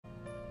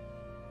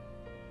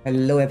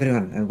Hello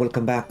everyone and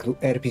welcome back to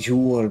RPG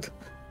World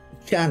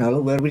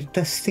channel where we're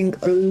testing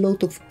a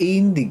lot of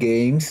indie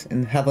games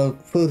and have a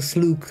first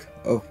look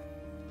of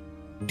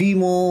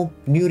demo,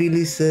 new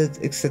releases,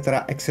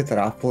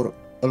 etc for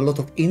a lot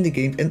of indie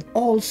games, and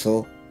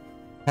also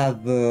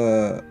have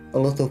a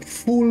lot of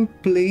full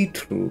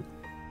playthrough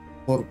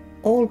for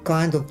all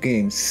kinds of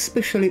games,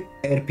 especially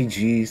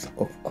RPGs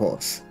of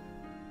course.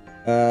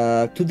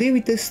 Today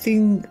we're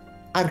testing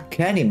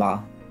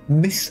Arcanima,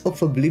 Mist of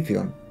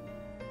Oblivion,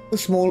 a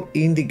small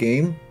indie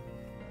game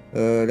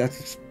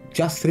that's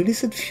just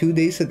released a few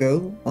days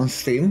ago on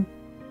Steam.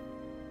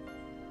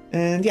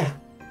 And yeah,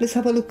 let's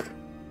have a look.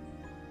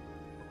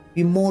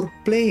 Be more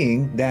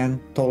playing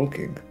than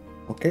talking,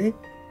 okay?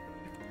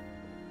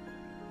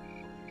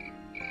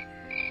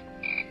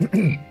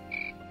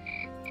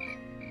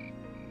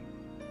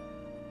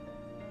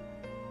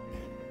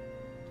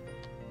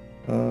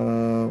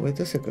 Wait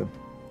a second.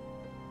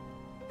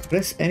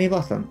 Press any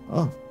button.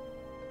 Oh.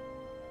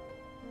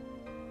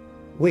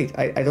 Wait,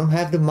 I don't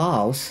have the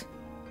mouse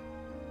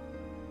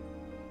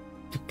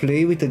to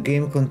play with a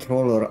game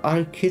controller. Are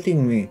you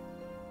kidding me?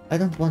 I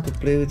don't want to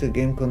play with a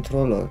game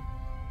controller.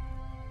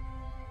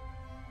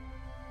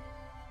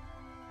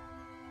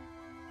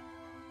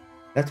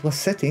 That was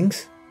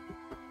settings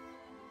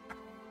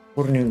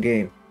for new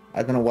game.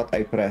 I don't know what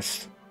I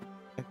pressed.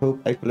 I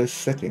hope I pressed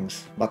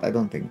settings, but I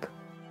don't think.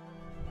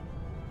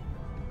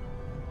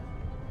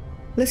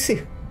 Let's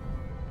see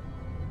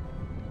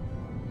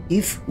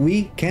if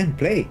we can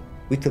play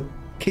with a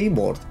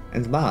keyboard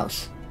and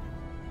mouse.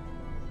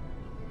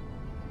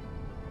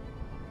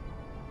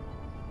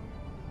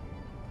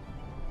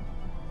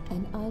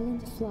 An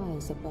island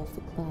flies above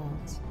the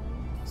clouds,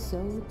 so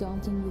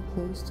dauntingly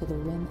close to the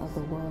rim of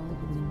the world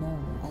we know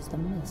as the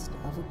Mist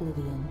of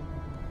Oblivion.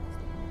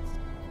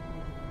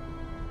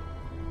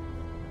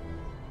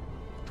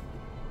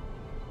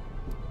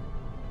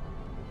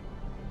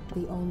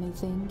 The only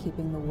thing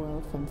keeping the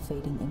world from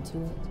fading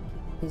into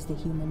it is the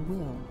human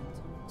will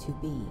to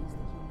be.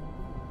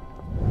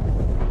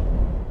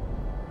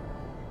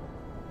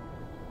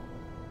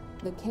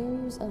 The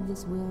carriers of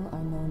this will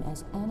are known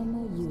as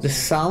anima users. The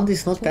sound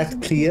is not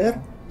that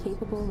clear,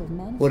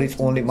 or it's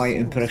only my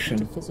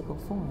impression.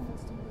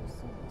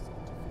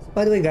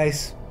 By the way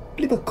guys,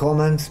 leave a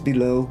comment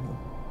below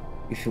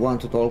if you want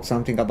to talk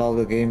something about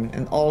the game,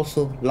 and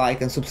also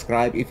like and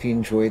subscribe if you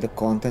enjoy the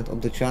content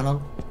of the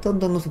channel. Turn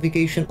the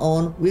notification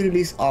on. We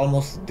release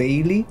almost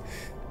daily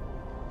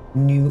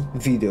new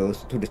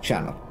videos to the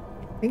channel.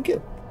 Thank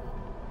you.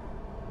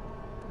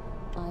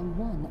 I'm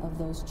one of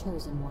those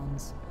chosen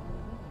ones.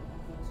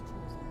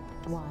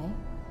 Why?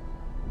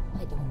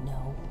 I don't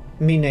know.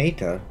 Me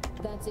neither.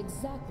 That's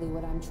exactly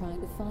what I'm trying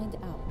to find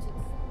out.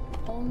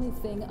 Only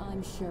thing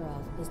I'm sure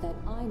of is that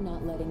I'm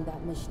not letting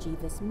that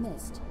mischievous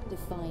mist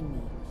define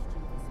me.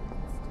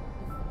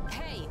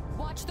 Hey,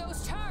 watch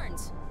those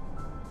turns!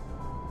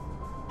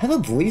 Have a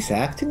voice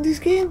act in this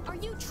game? Are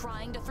you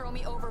trying to throw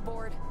me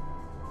overboard?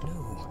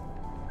 No.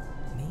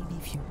 Maybe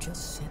if you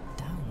just sit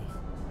down.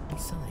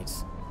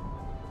 Besides,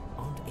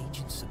 aren't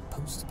agents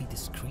supposed to be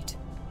discreet?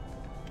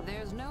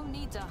 There's no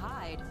need to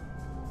hide.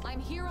 I'm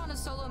here on a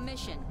solo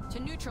mission to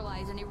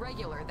neutralize an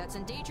irregular that's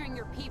endangering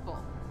your people.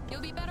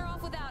 You'll be better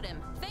off without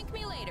him. Thank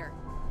me later.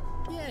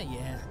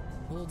 Yeah.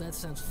 Well, that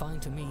sounds fine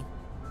to me.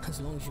 As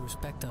long as you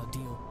respect our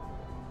deal.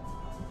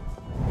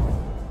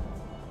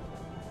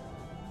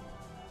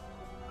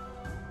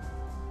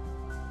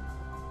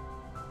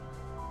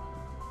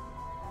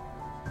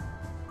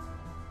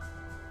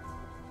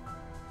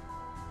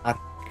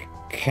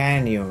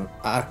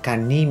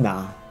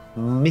 Arcanima,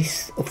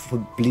 Mist of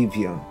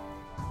Oblivion.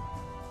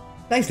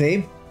 Nice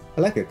name.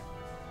 I like it.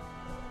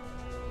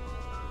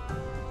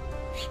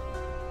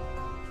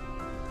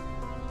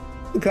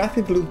 The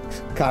graphic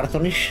looks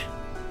cartoonish,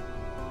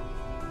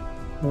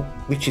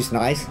 which is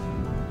nice,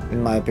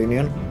 in my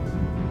opinion.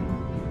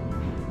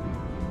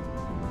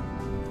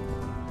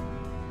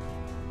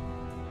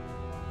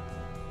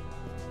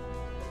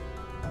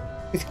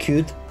 It's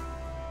cute.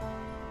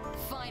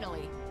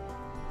 Finally.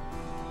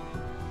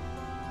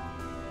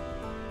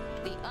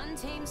 The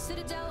untamed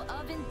citadel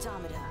of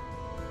Indomita,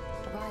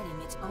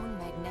 providing its own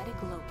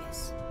magnetic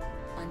locus,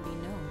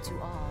 unbeknown to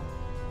all.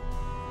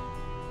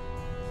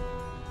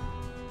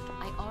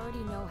 I already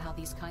know how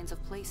these kinds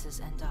of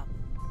places end up,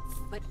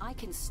 but I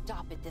can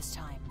stop it this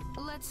time.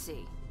 Let's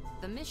see.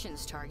 The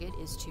mission's target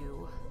is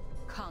to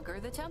conquer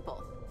the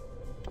temple.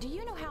 Do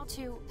you know how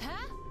to...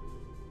 Huh?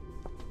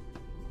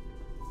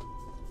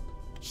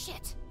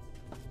 Shit.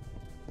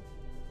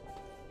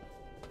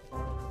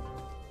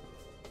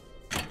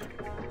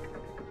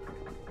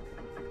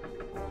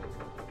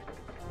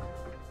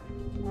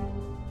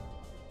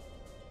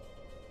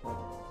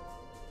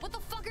 What the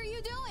fuck are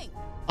you doing?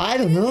 I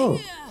don't know.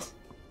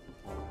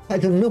 I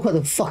don't know what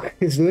the fuck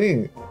he's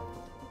doing.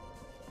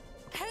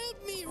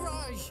 Help me,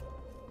 Raj!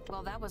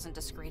 Well, that wasn't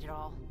discreet at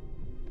all.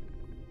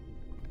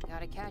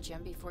 Gotta catch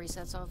him before he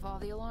sets off all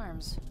the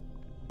alarms.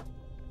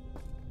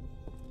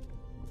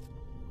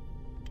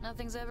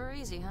 Nothing's ever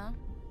easy, huh?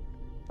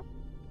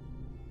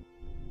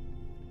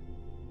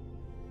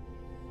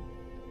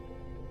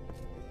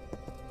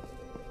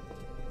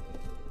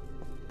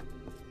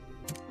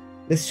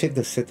 Let's check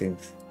the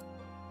settings.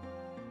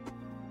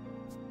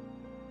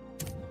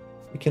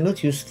 We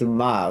cannot use the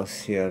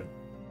mouse here.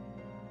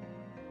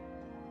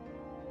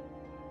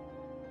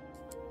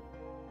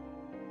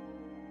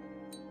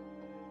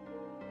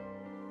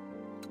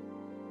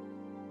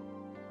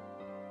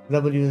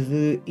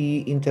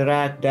 WE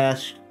interact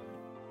dash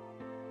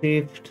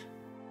shift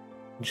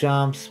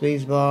jump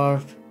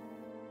spacebar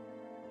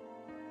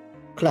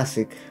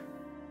classic.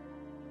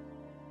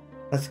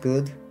 That's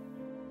good.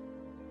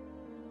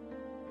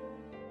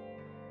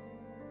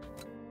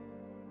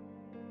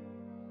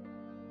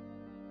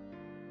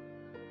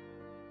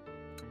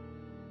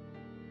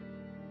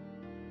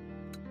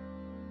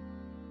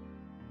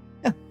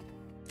 Yeah.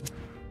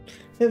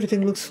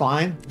 Everything looks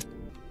fine.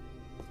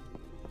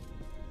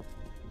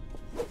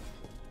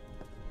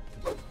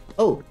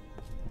 Oh.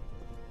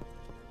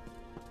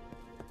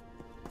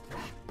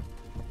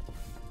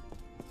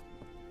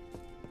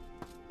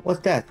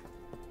 What's that?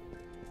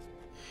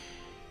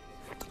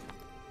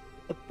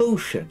 A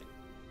potion.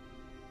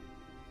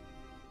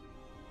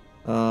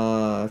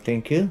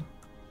 Thank you.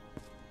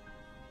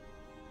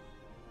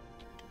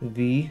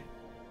 V.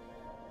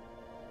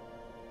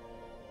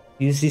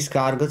 Use this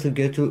cargo to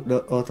get to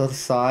the other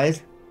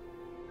side.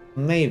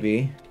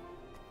 Maybe.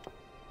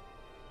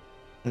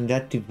 And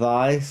that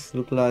device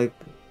look like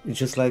it's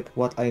just like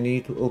what I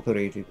need to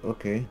operate it.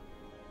 Okay.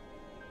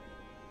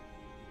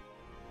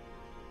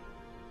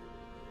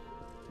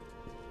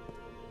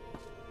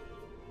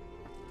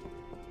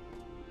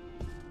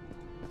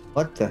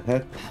 What the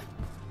heck?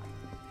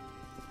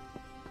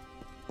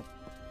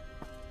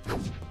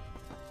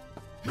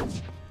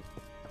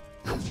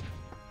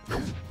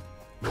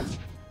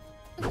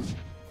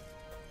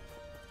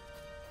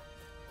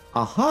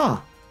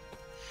 Aha!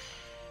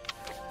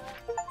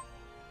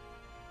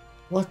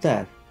 What's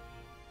that?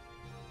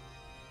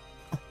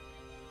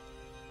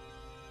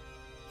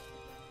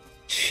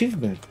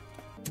 Achievement.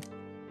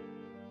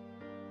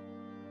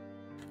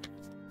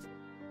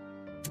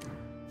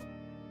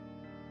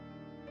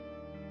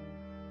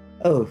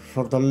 Oh,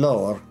 for the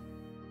lore.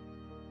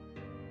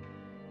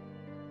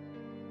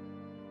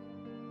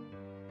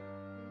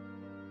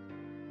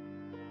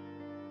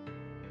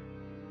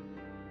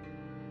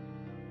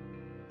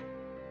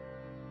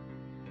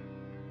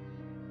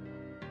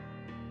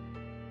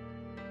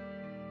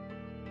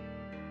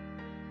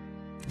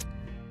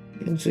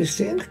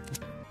 Interesting.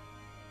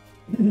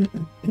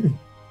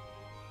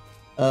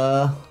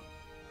 How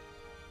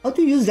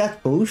to use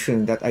that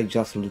potion that I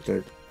just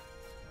looted?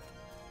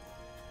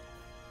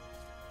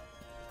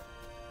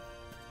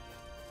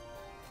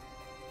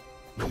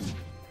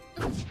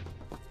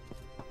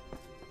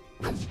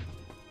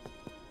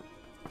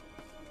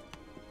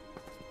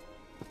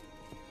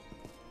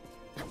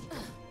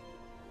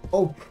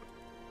 Oh.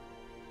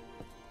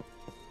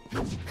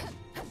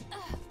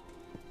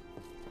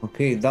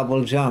 Okay,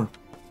 double jump.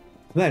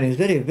 Man, it's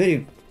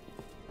very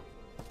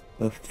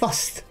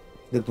fast,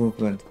 the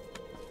movement.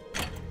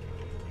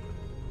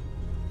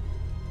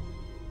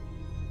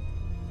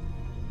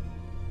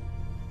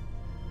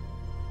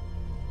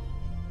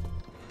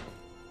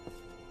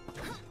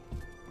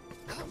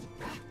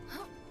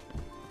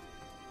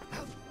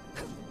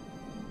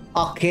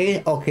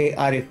 Okay,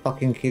 are you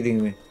fucking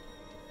kidding me?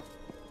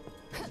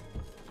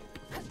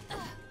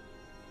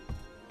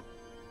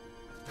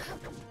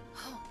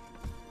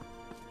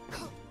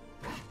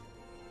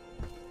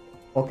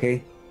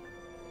 Okay.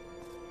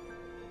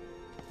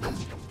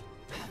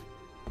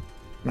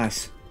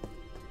 Nice.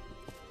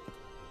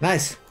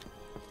 Nice.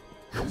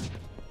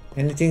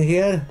 Anything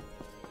here?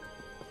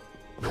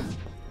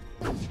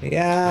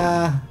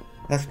 Yeah,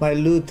 that's my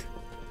loot.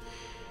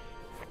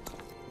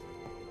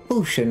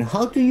 Potion.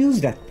 How to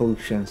use that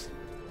potions?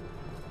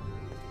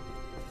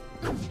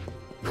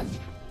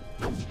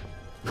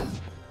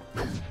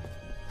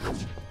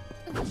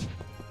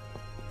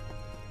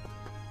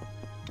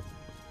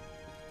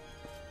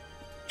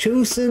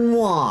 Chosen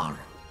one.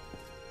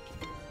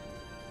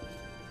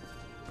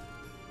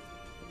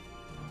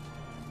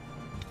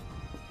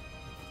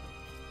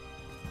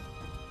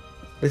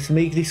 Let's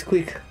make this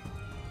quick.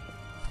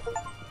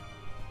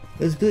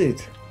 Let's do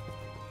it.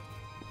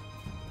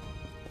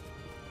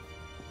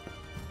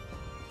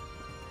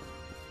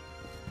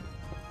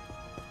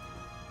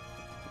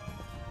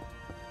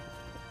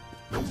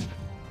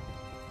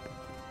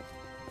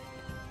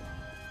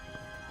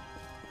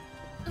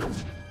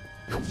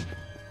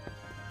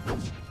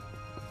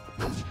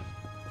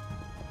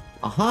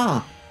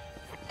 Aha!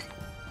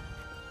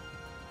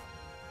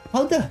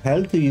 How the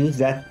hell to use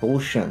that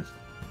potion?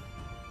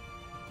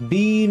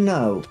 B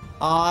now.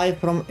 I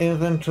from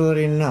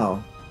inventory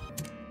now.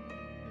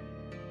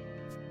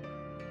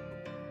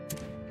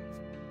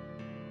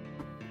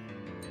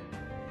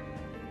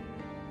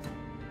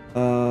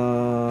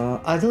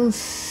 I don't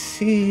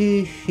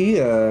see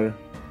here.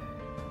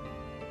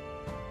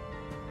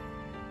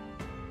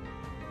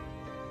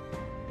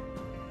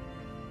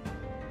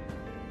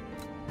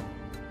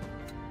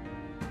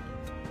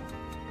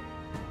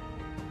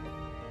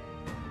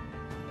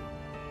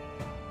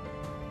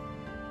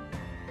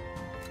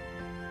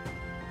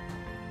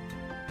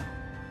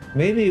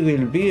 Maybe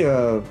will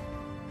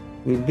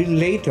be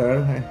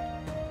later.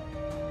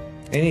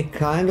 Any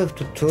kind of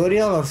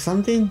tutorial or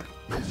something?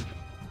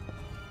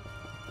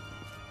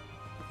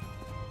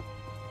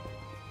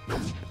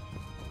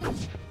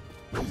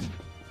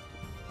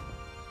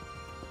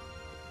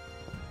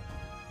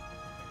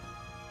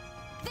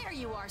 There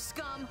you are,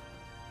 scum!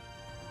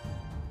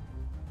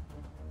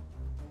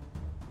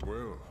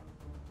 Well,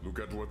 look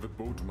at what the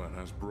boatman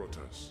has brought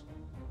us.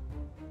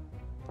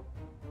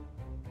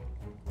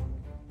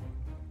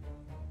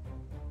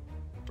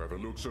 By the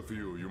looks of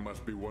you, you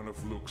must be one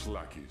of Luke's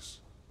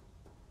lackeys.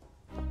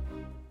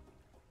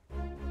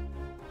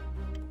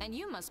 And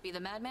you must be the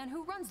madman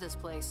who runs this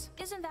place.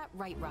 Isn't that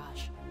right,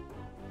 Raj?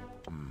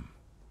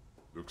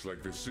 Looks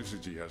like the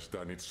syzygy has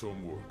done its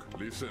homework.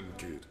 Listen,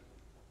 kid.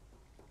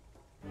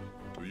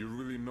 Do you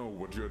really know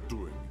what you're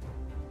doing?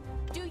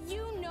 Do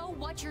you know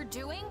what you're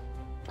doing?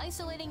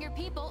 Isolating your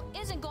people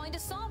isn't going to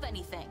solve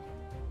anything.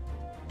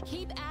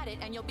 Keep at it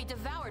and you'll be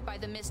devoured by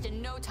the mist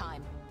in no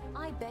time.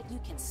 I bet you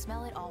can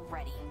smell it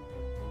already.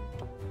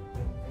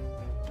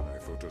 I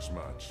thought as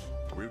much.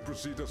 We'll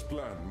proceed as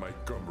planned, my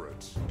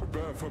comrades.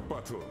 Prepare for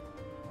battle.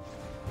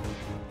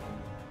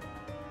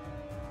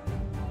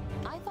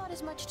 I thought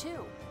as much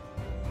too.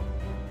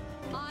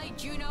 I,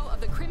 Juno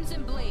of the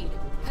Crimson Blade,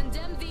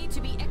 condemn thee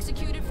to be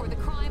executed for the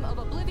crime of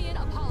Oblivion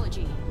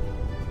apology.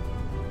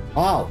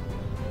 Wow.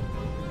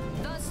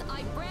 Thus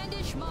I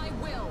brandish my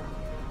will.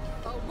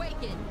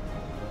 Awaken.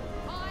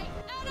 My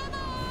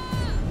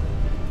anima!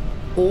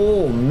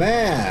 Oh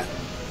man.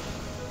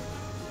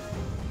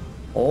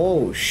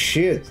 Oh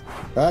shit.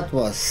 That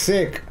was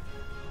sick.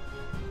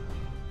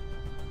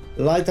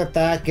 Light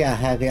attack, yeah,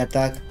 heavy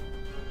attack.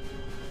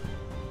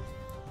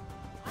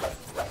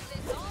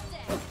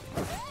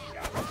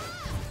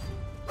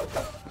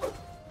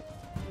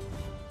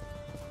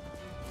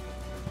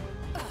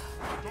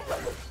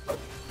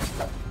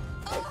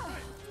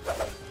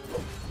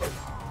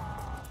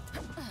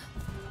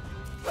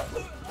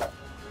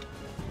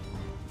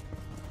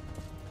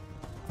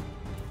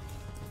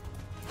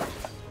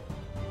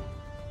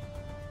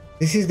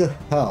 This is the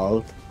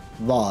health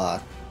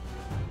bar.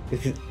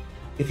 If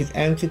it's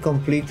empty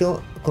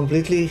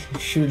completely,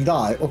 she'll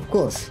die. Of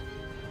course.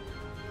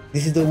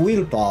 This is the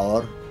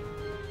willpower.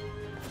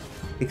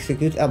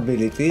 Execute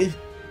ability.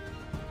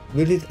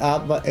 Build it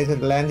up by either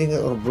landing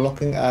or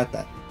blocking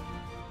attack.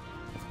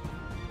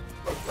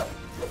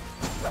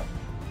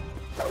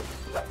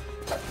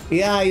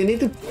 Yeah, you need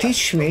to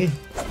teach me.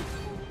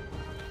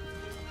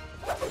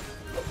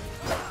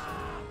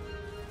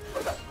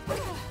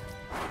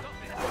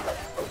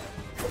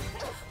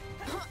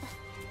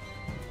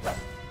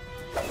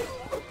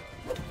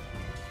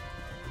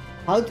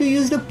 How to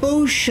use the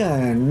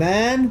potion,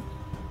 man?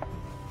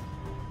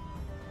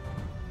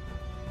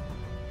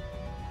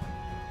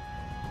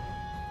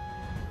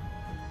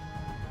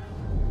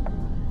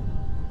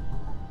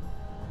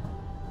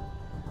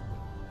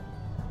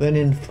 When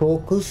in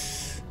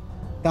focus,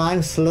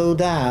 time slow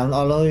down,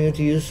 allowing you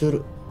to use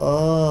your...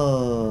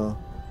 Oh.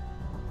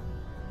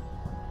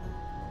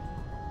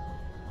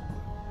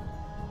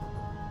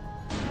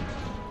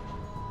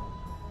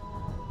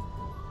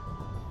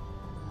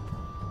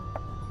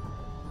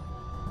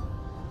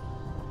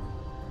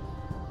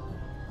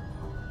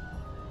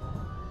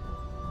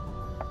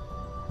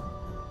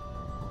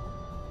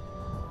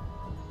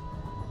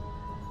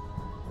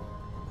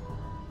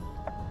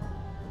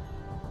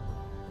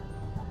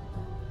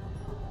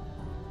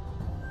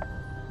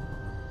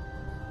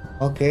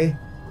 Okay.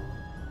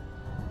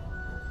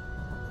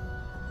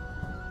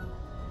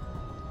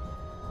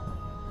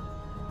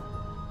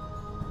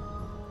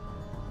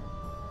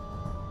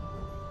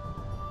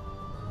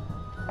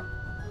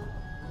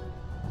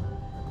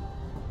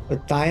 A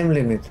time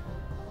limit.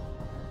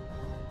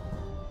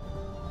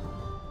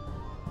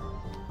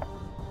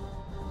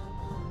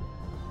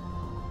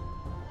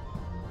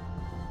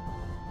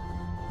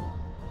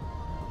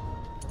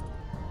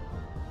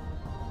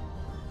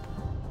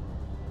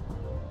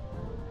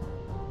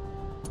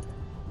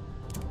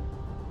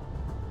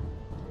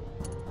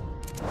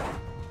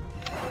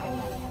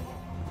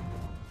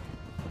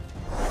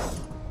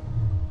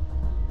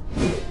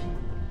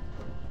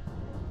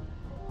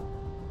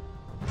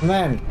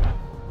 Man,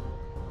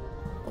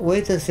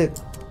 wait a sec.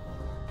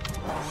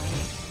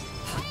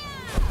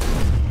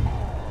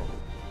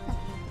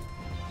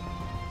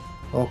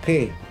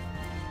 Okay.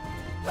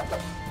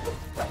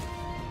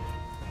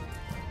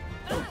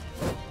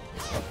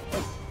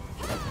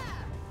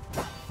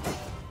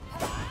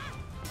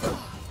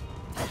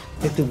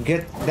 Need to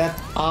get that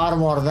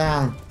armor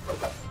down.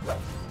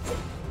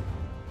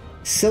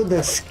 So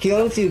the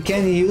skills, you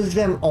can use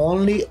them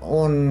only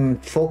on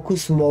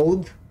focus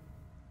mode?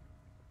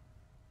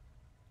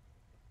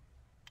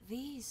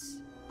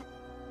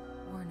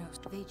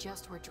 They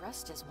just were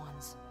dressed as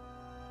ones.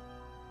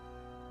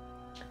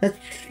 That's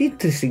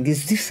interesting.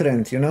 It's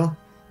different, you know.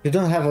 You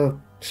don't have a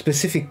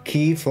specific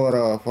key for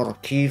a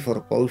key for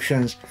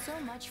potions. So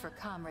much for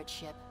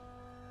comradeship,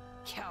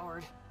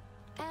 coward,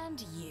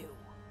 and you.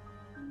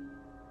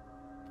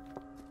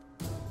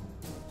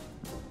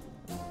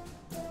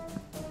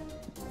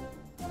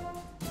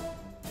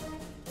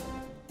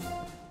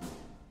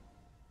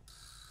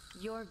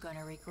 You're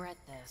gonna regret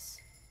this.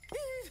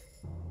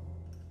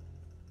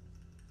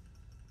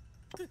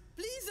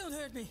 Please don't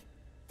hurt me.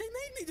 They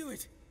made me do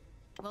it.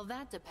 Well,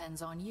 that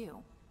depends on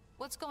you.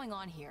 What's going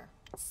on here?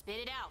 Spit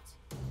it out.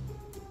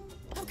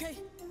 Okay,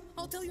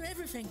 I'll tell you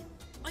everything.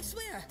 I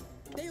swear.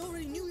 They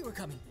already knew we were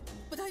coming,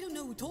 but I don't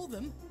know who told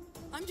them.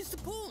 I'm just a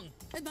pawn,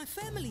 and my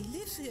family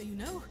lives here, you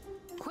know?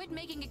 Quit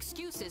making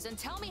excuses and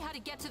tell me how to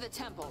get to the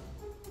temple.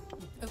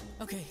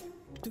 Okay,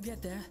 to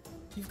get there,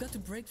 you've got to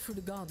break through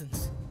the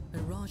gardens.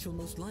 And Raj will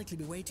most likely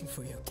be waiting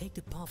for you. Take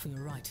the path on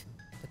your right,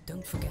 but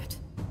don't forget,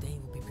 they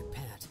will be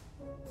prepared.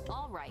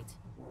 All right.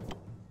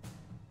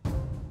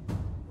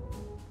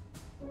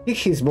 Kick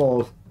his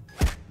ball.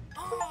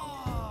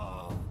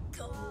 Oh,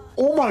 God.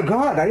 Oh my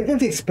god, I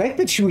didn't expect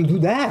that she will do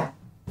that.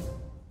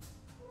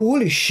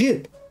 Holy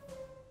shit.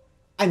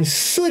 I'm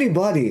sorry,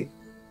 buddy.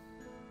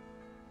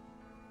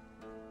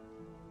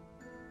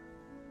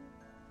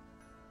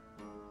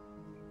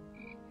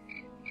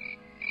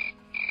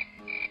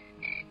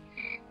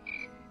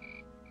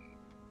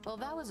 Well,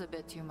 that was a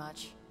bit too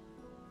much.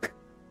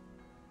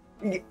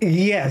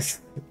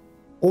 Yes.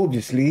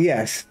 Obviously,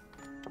 yes.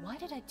 Why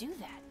did I do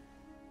that?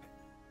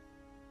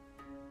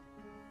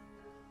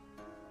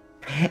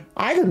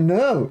 I don't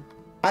know.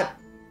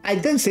 I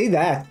didn't say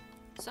that.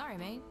 Sorry,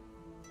 mate.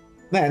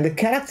 Man, the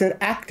character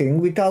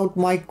acting without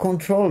my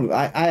control.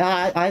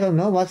 I don't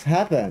know what's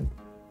happened.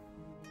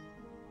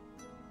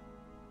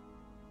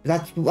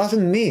 That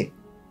wasn't me.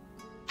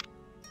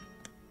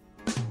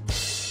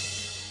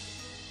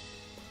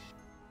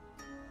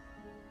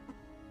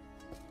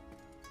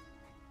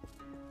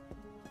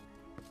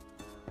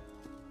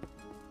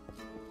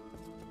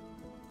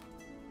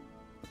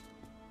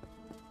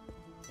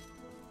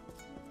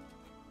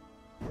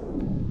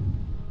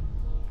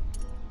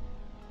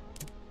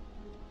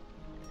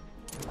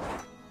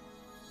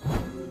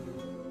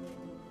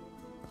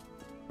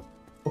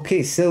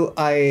 Okay, so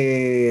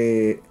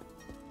I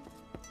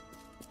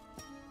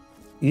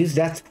use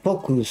that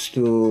focus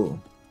to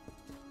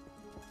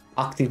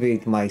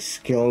activate my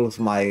skills,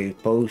 my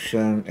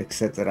potion,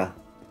 etc.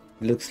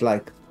 Looks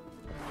like.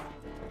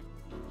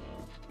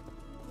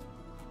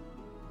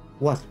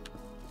 What?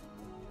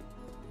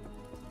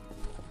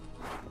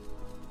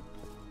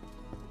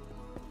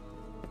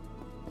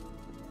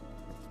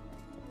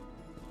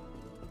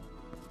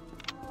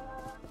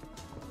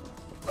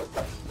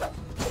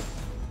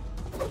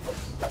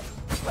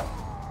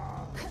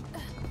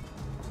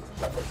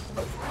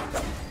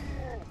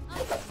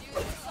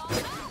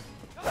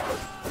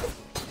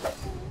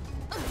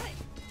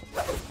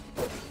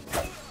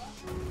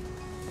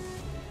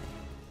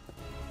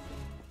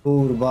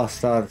 Poor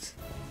bastards.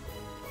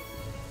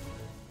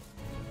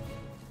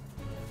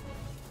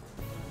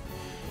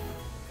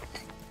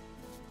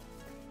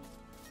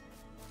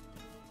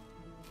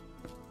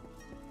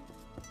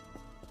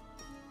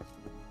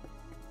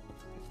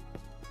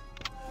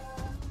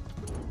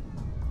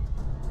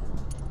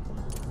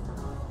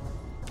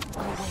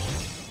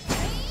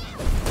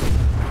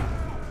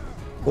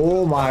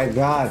 Oh my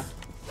god.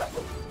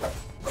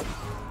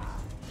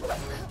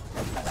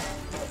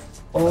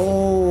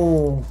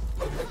 Oh.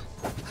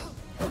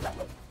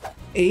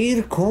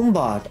 Air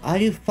combat. Are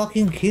you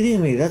fucking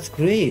kidding me? That's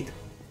great.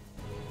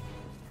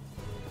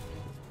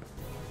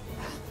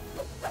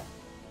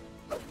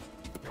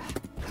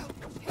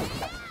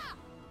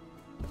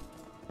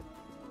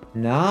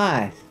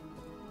 Nice.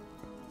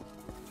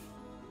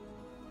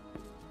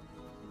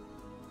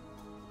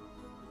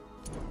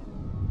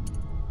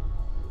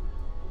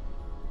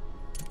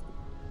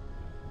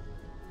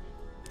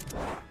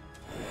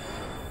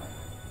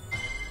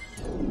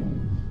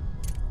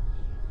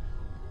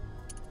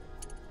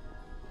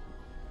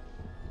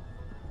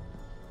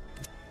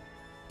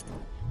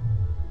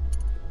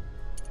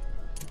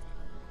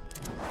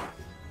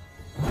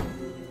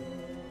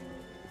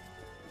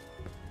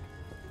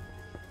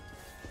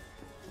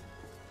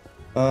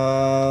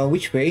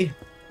 Which way?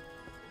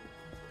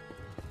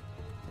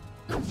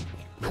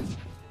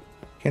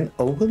 Can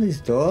open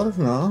this door?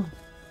 No.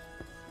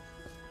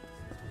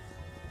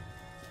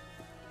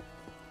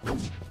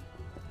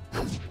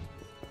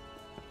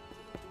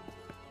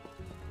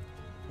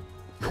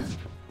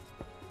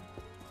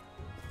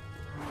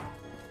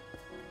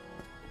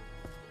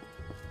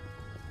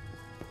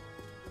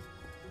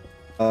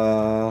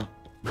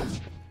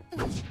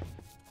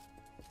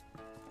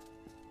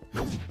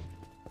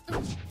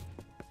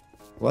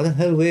 What the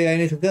hell way I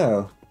need to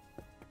go?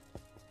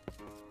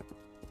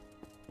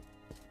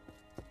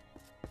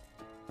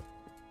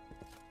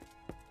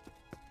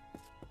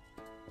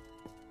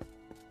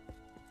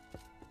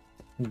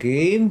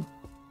 Game?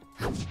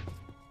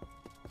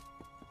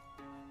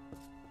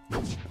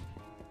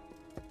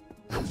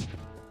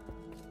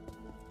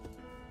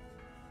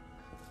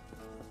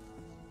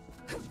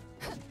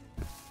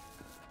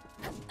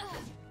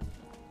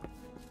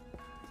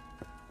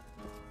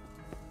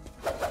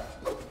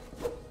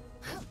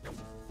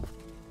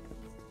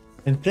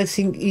 I'm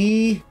pressing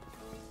E.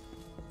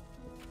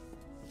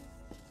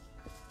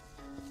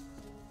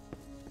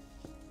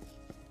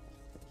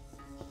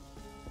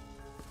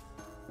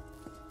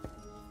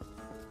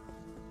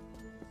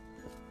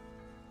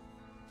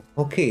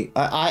 Okay,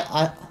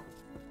 I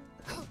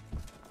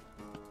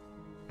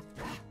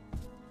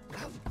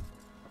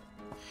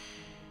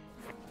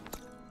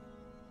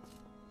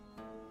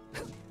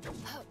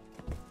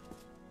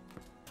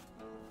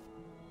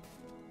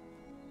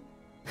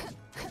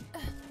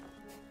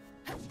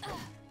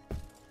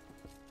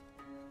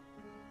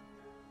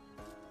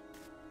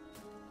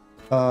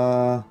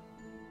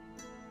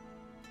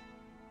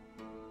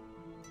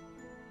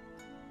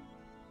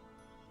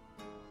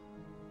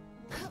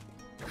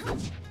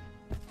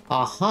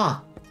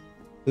aha,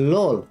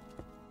 lol,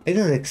 I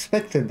didn't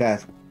expected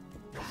that.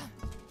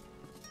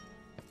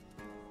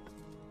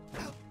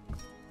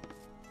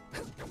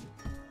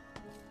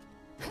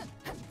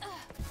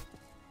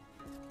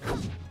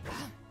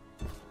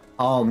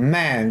 Oh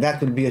man,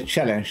 that would be a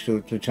challenge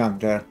to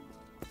jump there.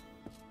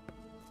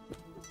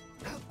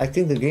 I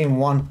think the game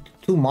wants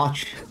too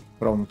much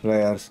from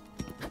players.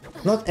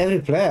 Not every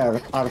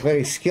player are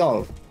very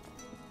skilled.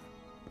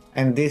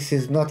 And this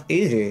is not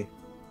easy.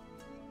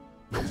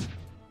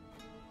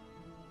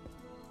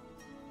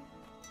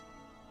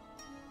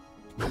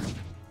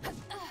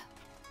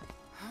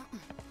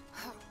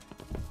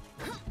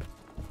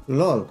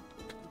 Lol.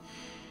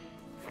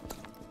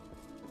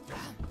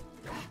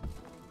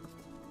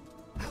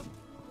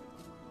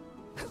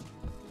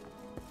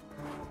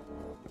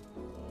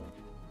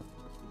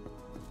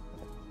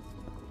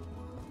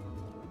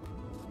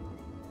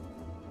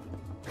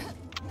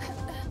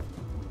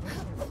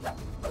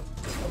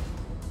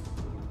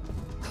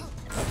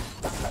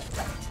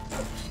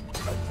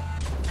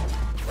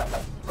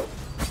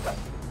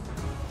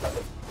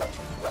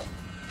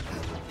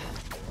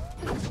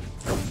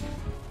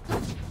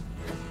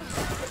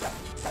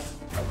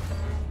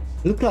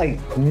 Look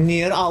like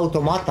near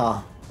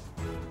automata.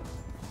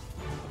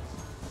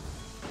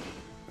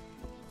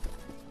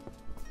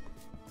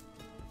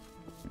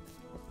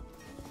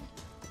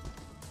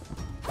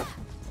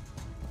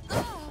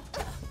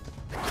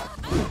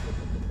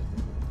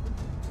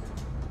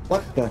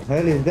 What the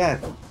hell is that?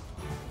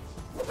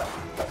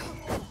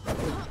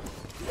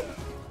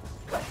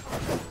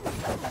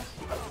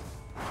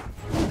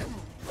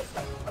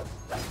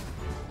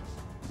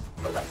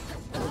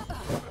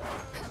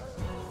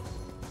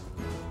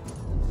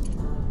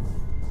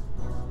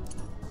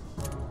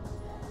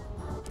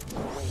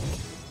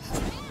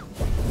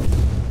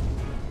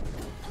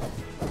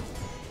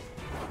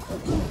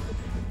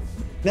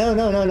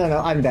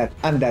 No, I'm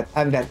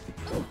dead.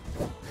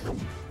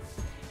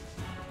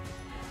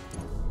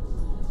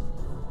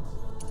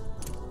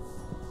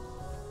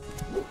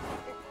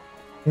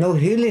 No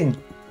healing.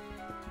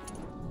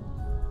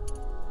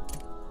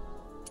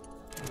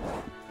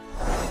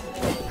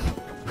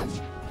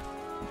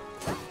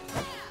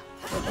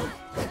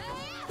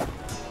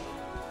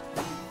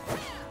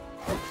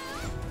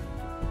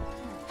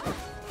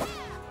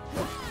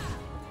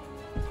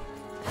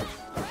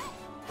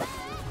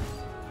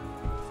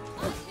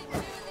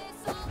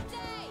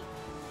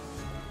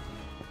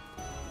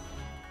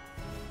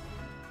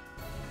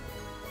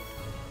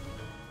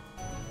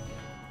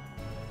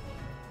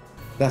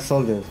 That's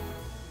all this.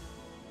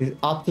 Is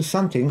up to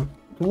something?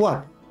 To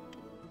what?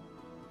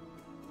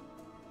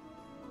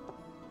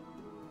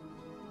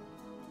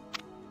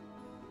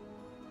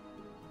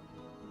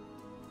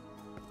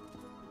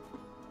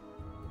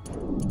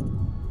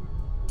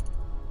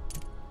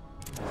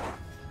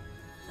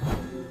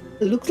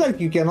 It looks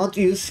like you cannot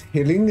use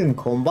healing in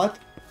combat.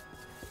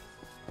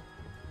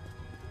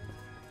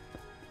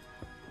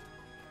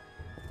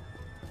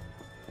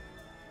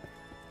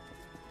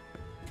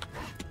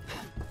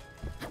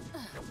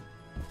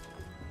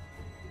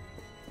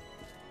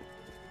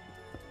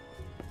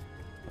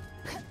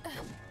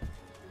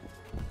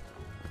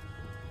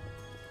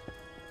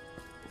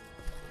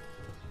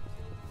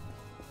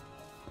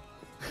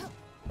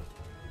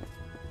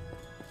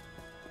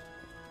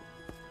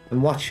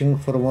 I'm watching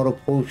for more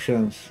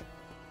potions.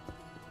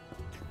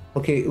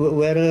 Okay,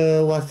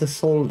 where was the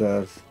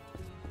soldiers?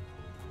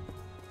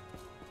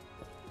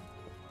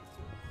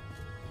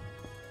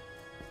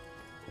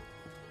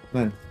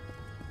 Man,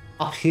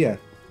 up here.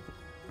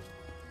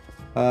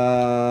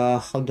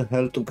 How the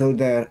hell to go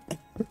there?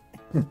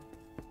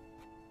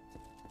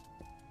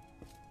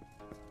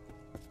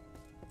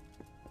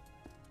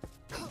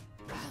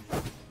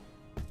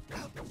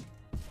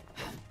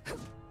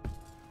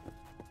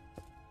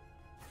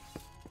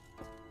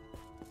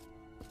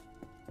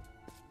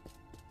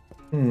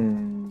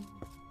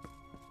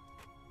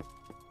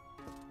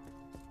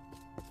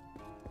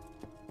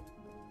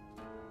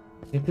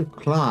 Need to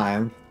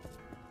climb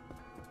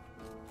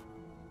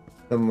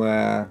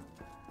somewhere.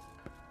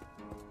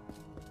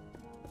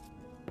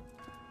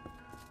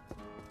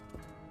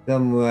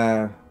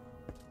 Somewhere.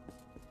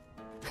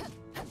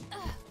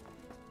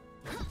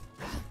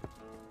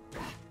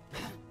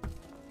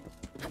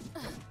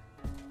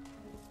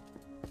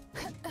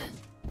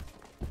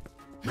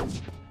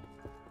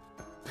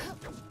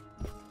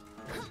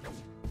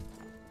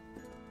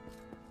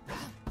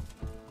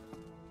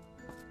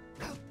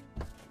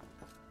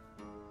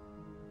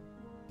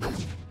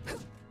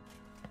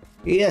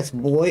 Yes,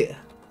 boy.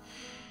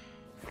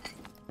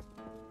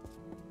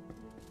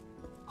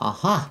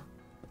 Aha!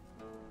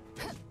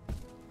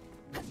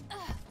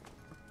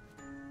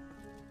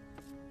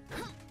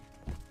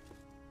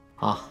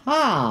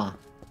 Aha!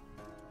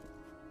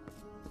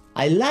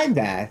 I like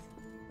that.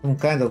 Some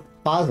kind of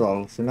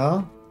puzzles, you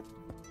know?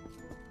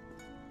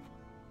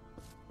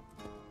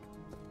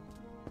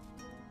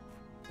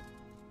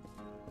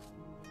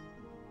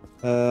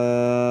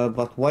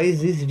 But why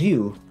is this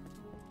view?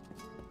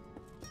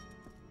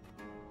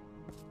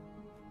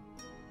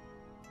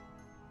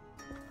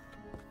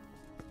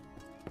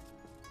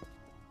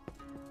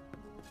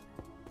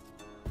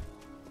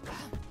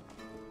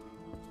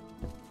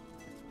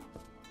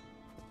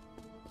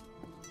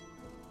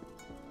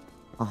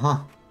 Uh-huh.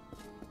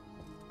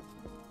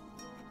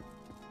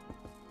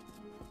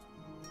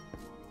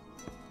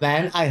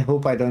 Man, I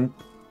hope I don't...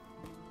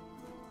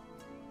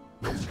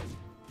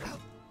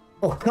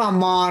 Oh,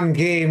 come on,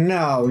 game.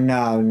 No,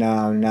 no,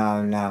 no,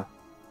 no, no.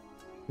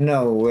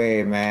 No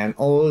way, man.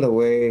 All the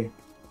way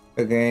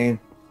again.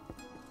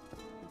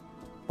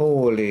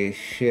 Holy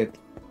shit.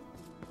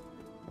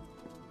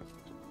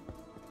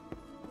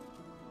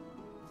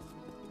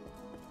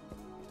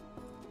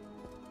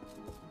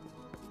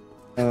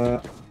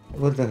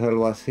 What the hell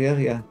was here?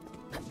 Yeah.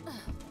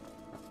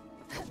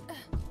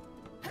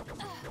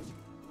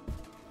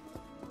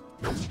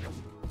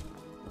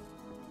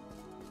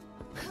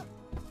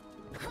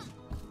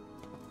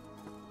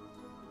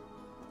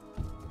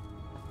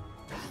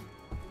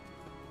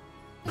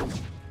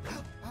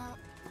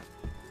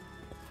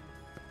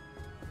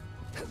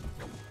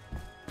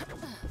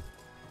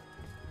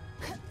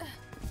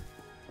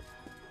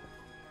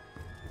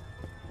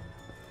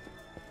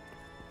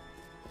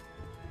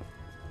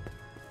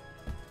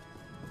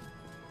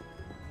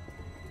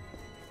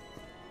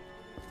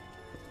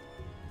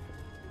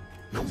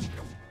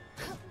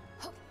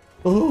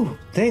 Oh,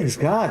 thanks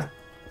God.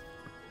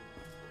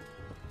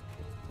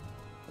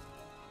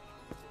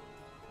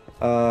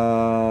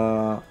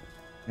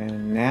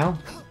 And now?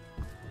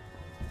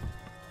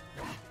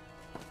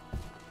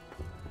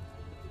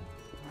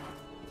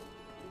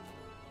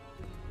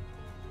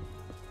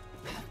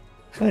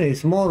 Well,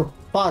 it's more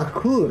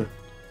parkour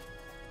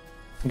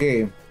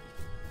game.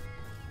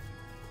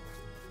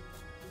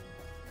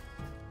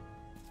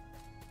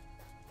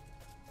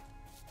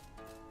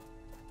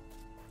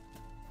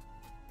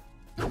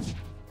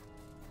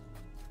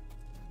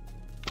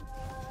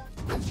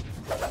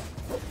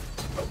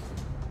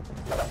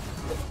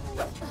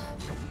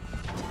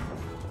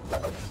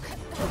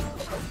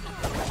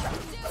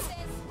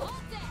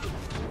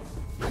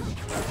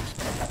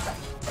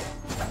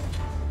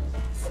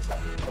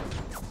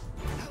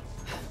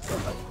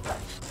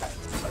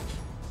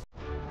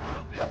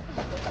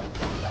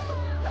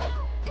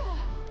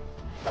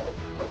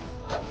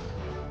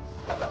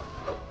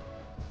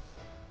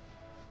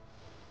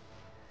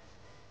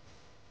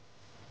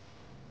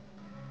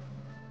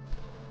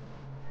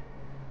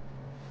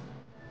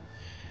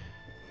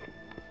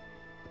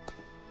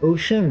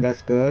 Ocean,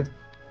 that's good.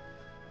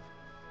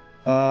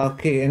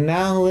 Okay, and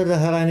now where the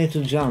hell I need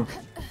to jump?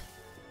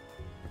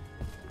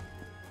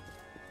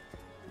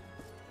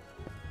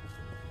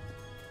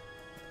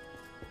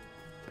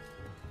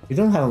 You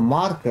don't have a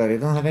marker, you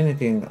don't have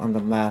anything on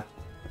the map,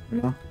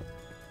 you know?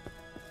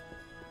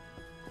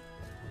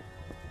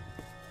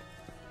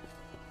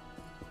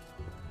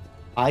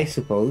 I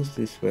suppose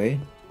this way.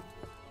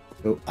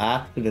 Go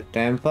up to the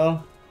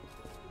temple.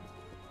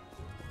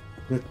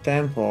 The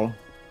temple.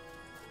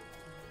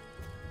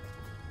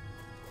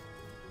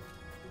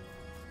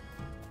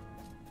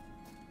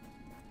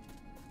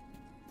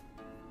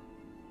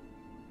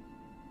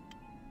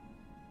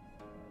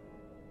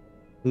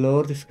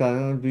 Lower this car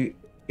will be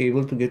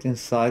able to get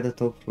inside the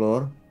top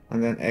floor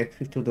and then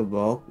exit to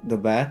the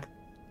back.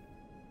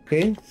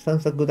 Okay,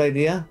 sounds a good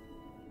idea.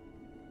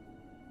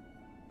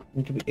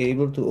 Need to be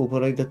able to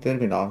operate the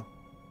terminal.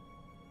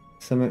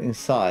 Someone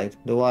inside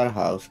the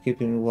warehouse,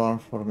 keeping warm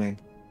for me.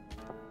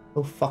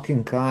 So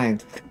fucking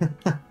kind.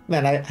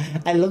 Man,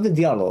 I love the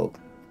dialogue.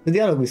 The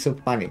dialogue is so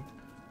funny.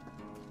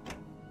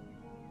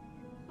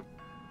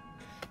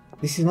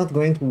 This is not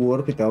going to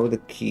work without the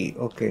key.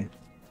 Okay.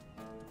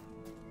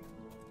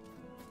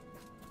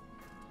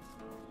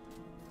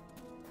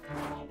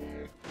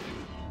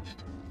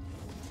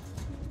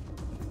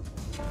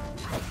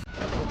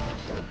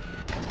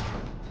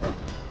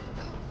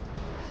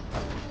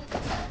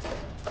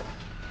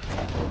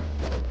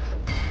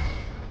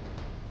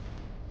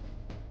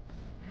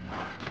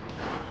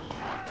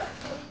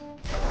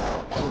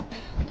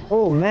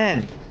 Oh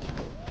man!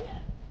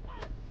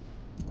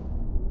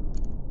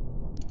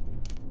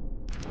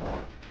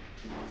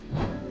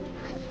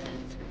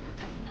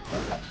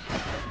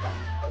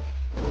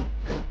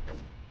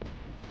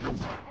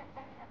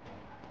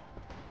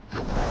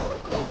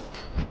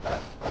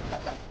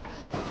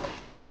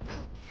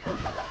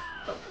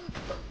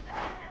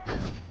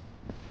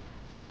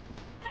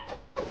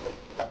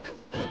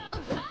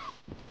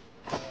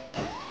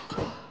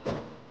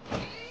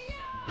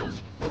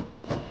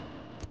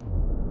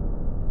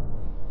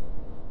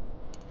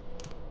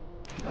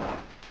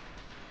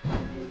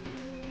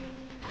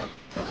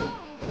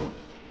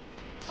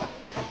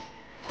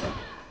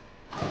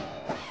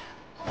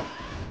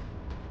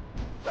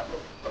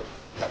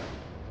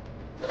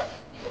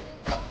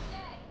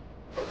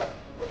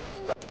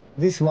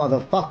 This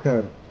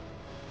motherfucker.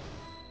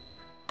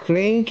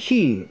 Claim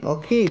key.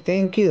 Okay,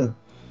 thank you.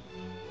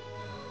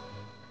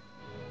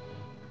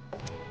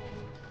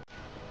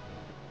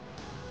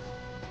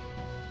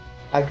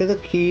 I got a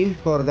key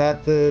for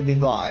that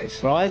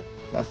device, right?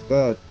 That's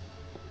good.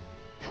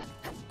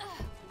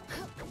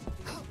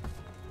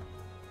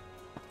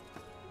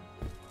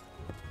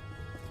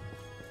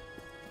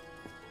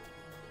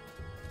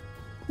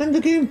 And the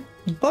game,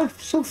 but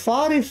so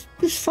far, is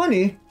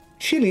funny,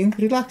 chilling,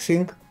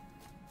 relaxing.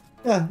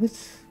 Yeah,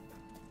 it's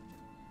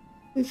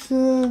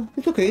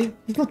okay.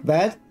 It's not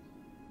bad.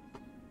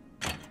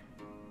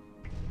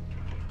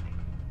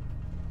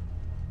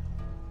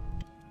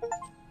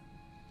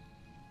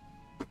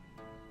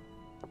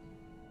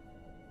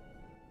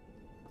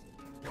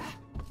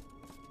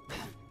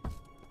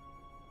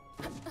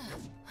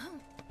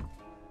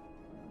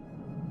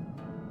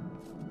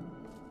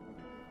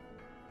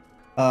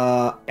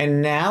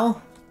 And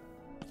now?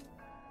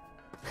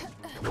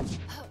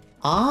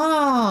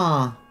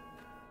 Ah!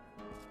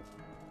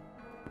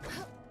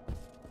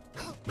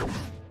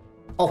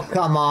 Oh,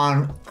 come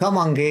on. Come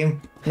on,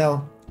 game.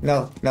 No,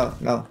 no, no,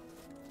 no.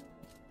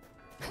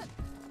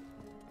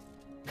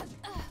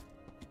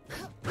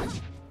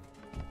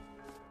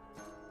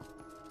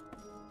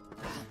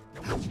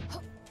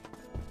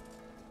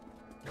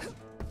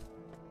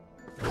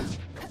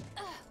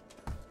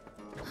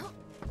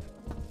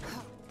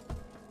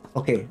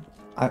 Okay,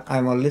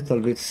 I'm a little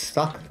bit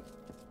stuck.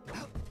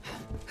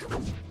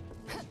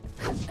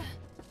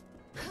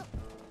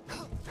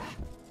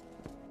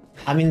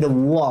 I'm in the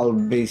wall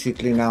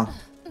basically now.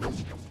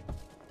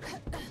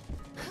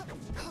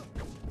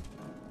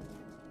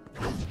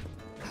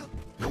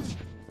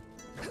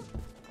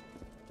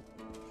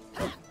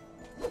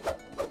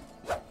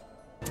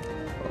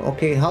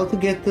 Okay, how to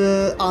get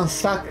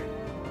unstuck?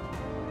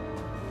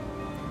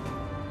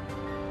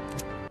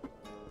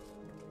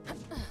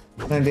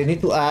 And they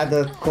need to add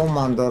a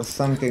command or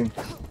something.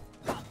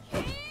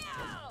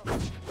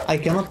 I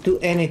cannot do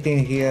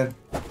anything here.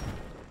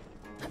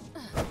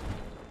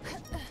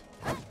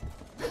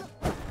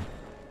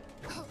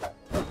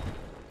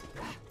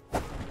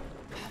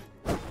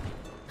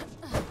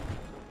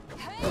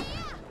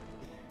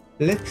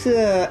 Let's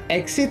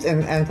exit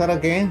and enter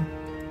again.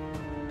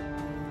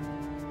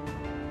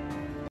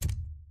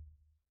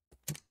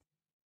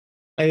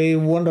 I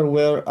wonder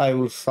where I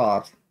will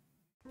start.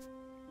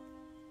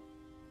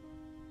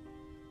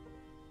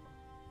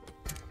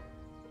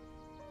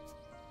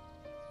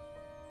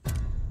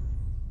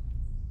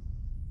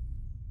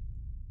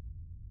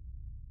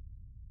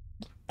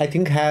 I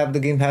think the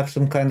game have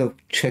some kind of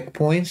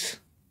checkpoints.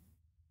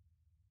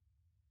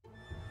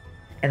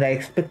 And I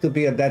expect to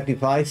be at that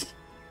device.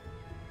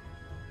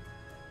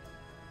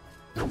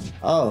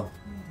 Oh.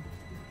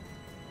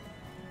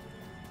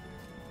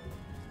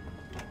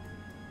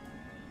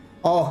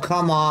 Oh,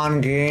 come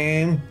on,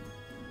 game.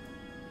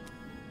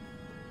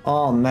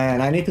 Oh man,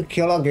 I need to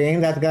kill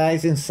again that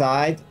guy's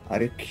inside.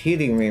 Are you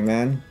kidding me,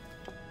 man?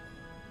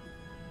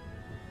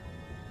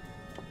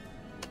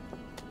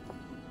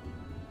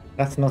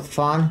 That's not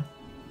fun.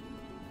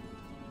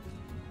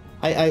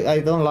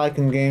 I don't like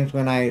in games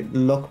when I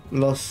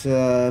lose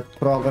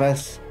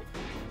progress.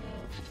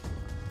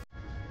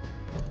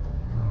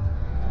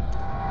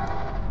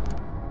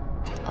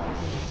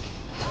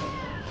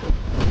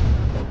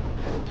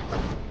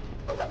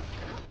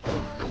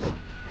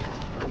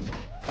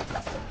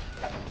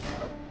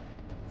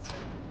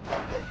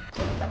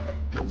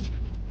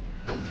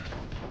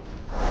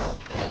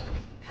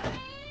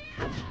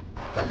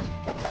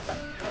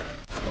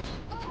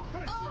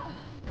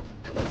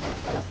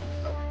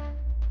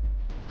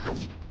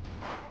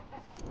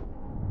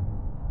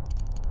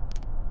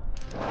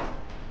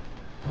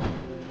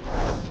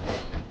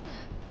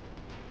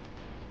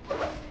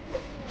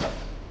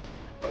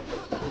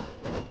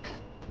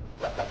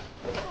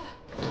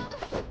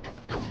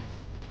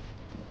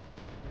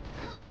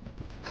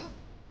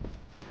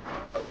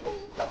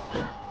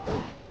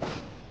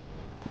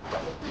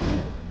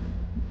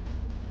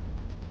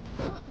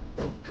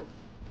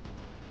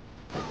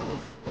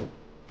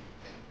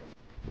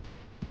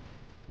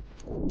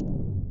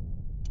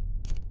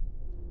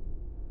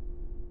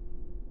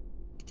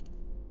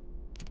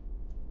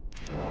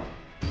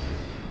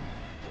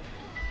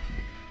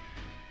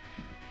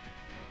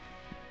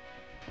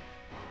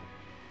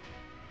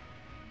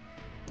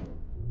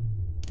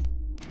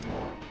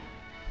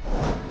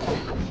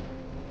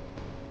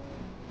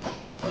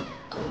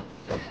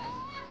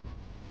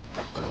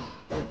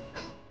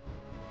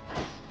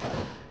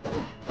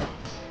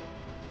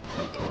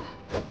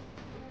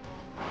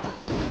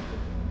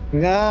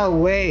 No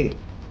way.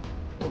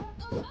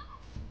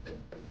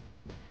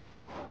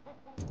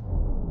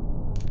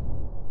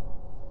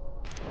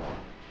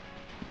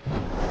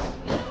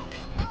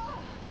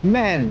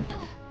 Man.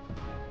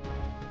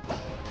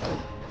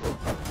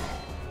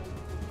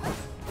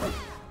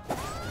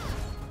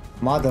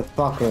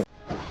 Motherfucker.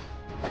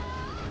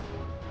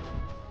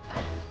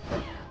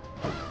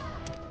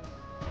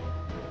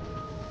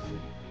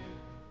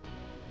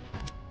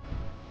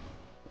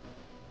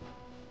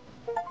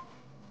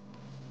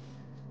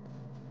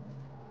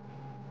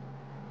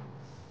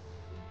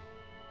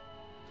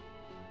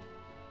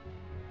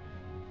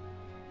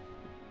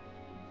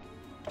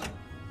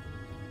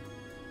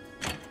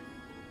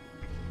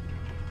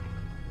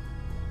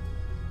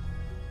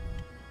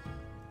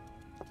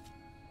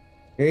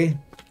 Okay,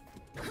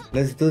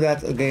 let's do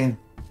that again.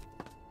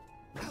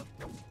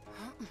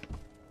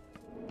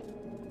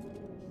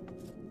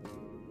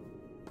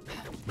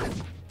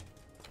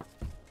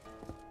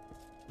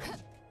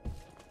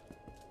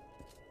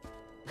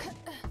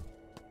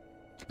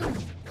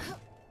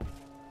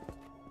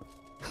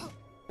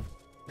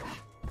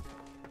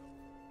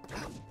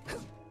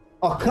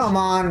 Oh, come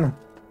on!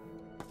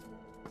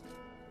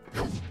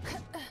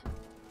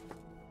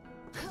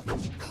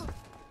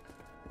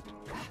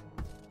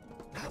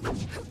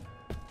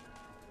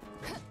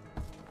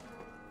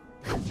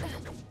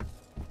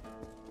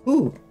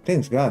 Ooh,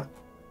 thanks God.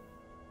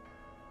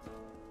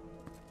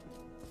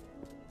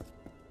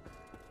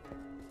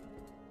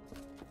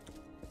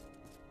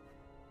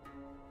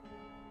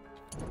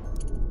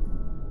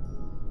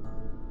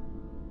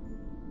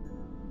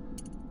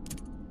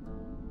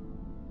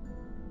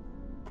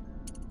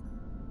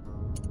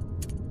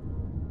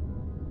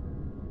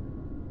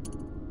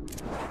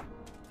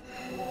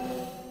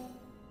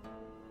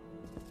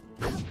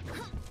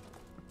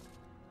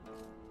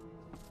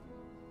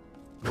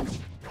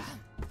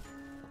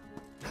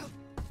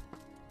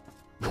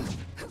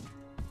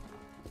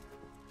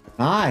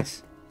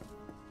 Nice.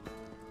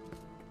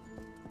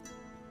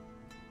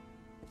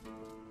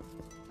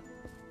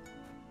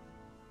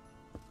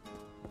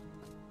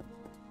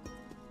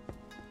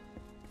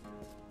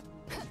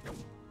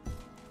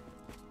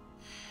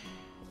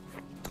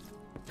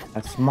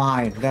 That's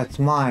mine. That's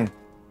mine.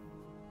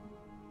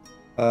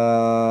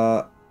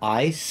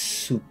 I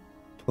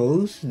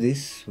suppose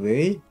this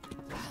way.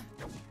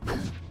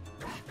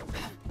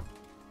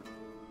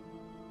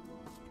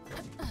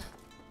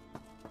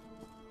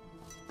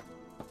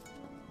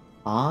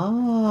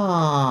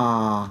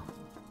 Ah.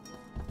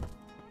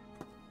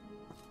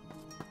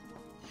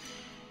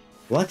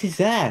 What is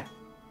that?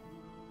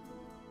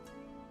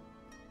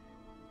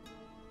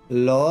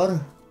 Lord?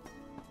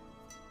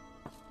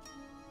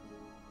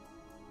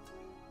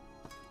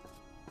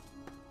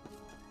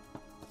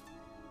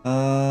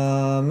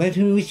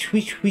 Maybe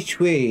which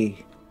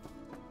way?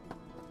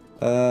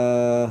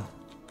 I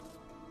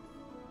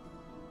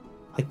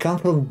come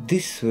from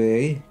this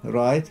way,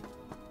 right?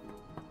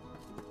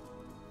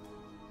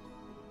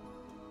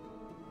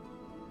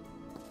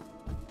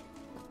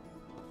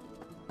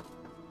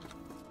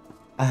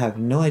 I have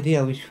no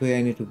idea which way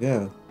I need to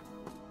go.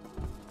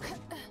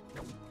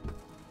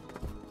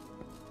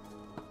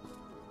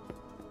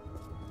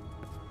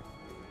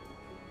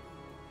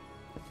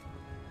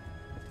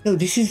 No,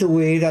 this is the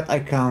way that I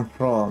come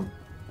from.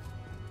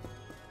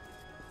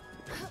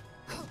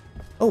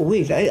 Oh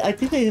wait, I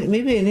think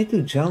maybe I need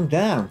to jump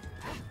down.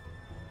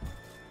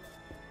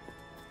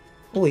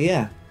 Oh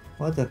yeah,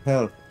 what the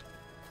hell?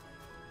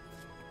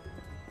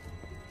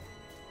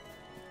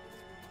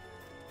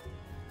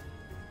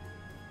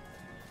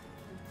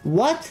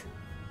 What?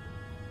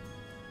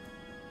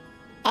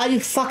 Are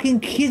you fucking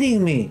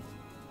kidding me?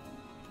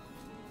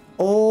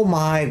 Oh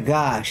my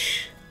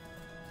gosh.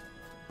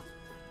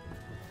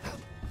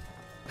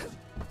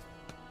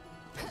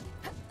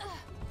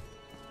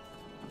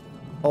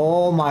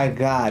 Oh my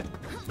god.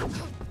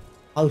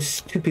 How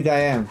stupid I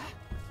am.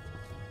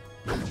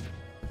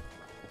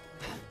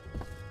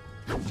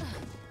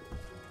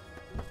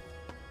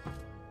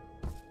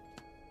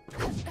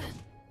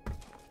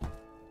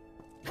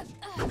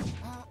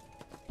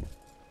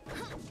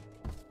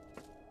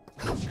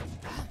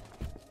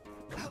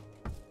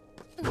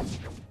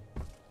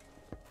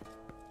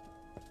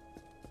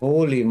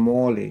 Holy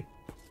moly.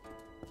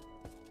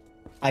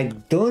 I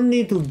don't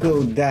need to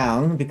go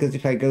down, because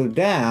if I go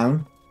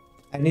down,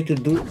 I need to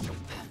do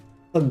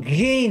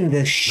again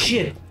the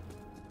shit.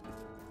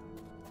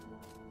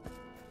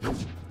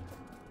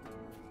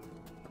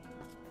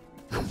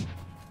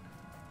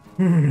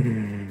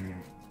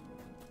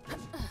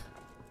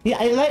 Yeah,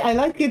 I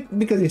like it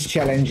because it's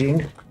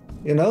challenging,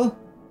 you know?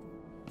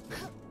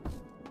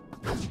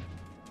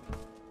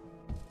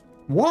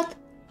 What?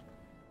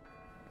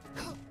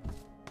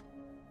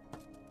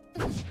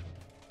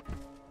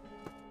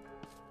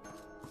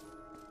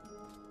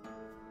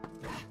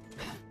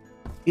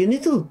 You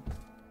need to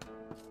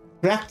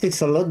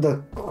practice a lot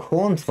the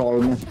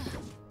control.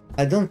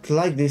 I don't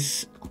like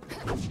this.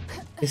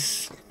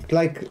 It's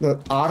like the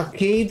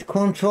arcade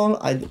control.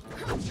 I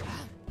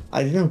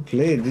didn't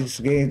play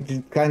this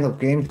kind of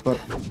games, but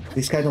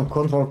this kind of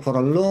control for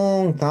a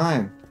long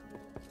time.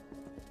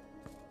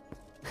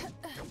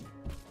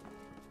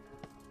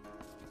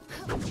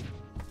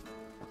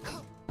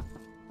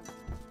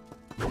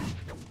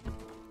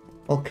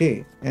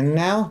 Okay, and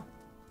now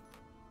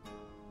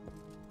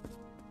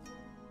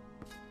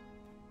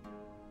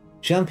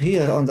jump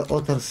here on the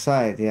other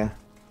side, yeah.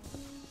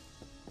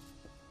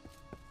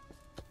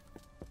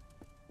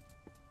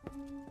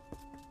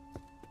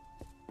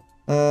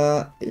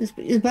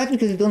 It's bad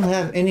because you don't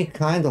have any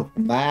kind of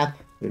map,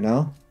 you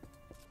know?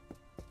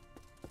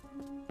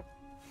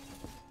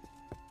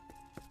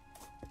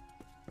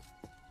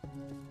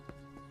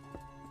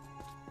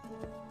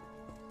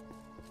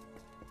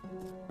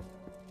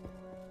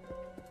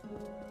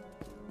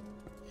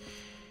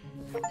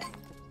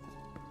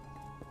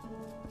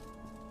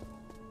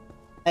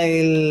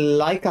 I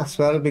like as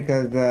well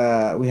because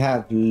we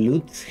have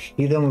loot,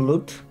 hidden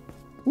loot.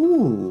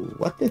 Ooh,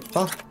 what the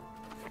fuck?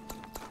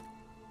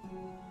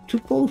 2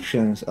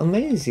 potions,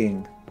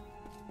 amazing.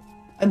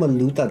 I'm a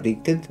loot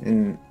addicted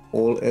in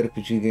all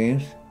RPG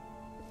games.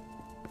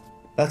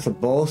 That's a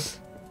boss.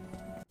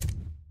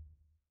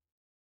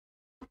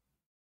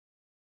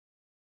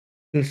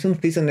 You'll soon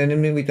face an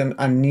enemy with an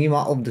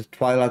anima of the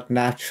Twilight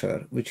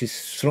nature, which is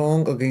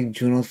strong against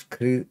Juno's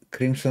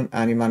crimson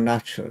anima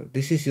nature.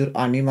 This is your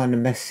anima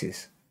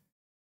nemesis.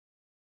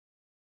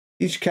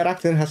 Each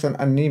character has an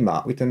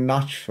anima with a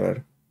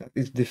nature that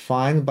is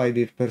defined by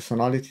their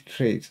personality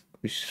traits,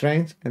 with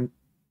strengths and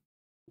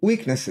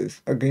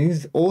weaknesses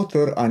against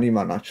other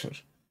anima nature.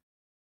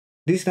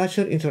 This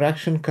nature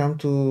interaction come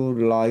to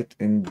light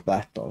in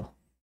battle.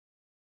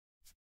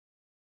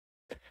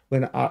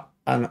 When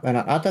an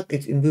attack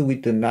is imbued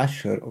with the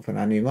nature of an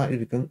anima, it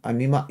becomes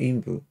anima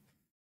imbue.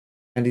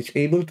 And it's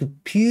able to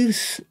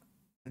pierce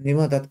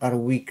anima that are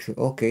weak.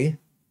 Okay.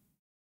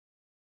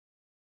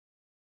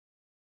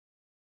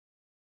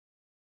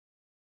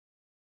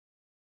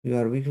 You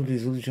are weak to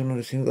this illusion,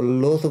 receiving a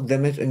lot of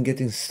damage and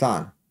getting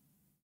stunned.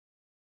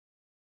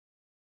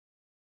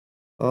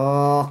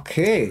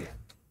 Okay.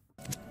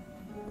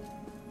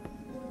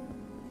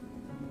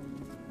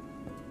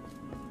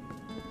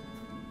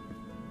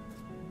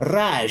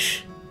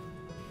 Raj.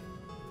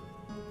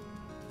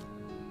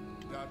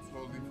 That's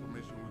all the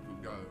information we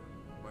could gather.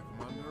 My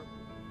commander?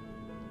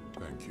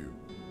 Thank you.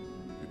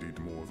 You did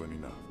more than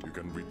enough. You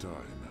can retire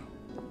now.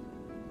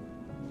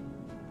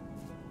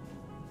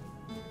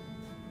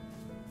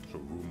 So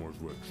rumors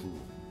were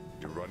true.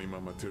 Your anima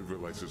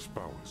materializes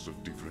powers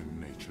of different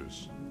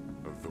natures.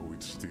 Although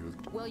it's still...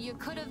 Well, you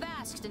could have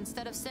asked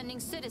instead of sending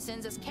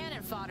citizens as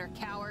cannon fodder,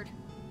 coward.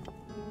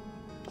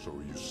 So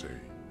you say.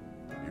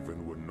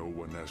 Even when no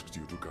one asked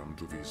you to come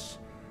to this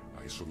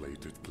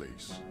isolated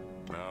place.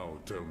 Now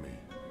tell me,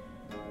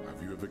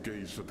 have you ever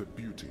gazed at the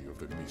beauty of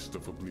the Mist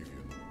of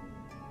Oblivion?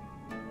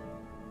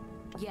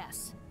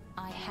 Yes,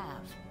 I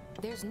have.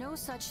 There's no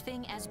such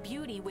thing as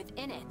beauty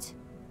within it.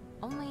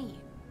 Only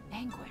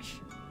anguish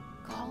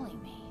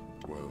calling me.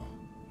 Well,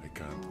 I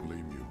can't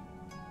blame you.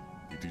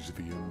 It is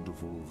the end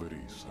of all there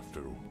is,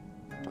 after all.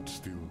 But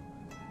still,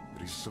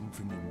 there is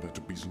something in that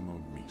abysmal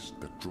mist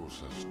that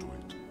draws us to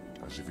it.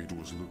 As if it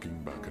was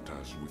looking back at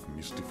us with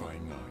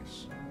mystifying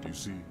eyes. You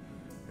see,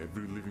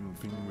 every living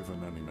thing with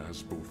an anima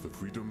has both the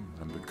freedom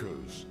and the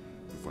curse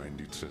to find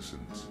its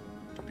essence.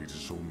 And it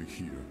is only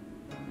here,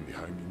 in the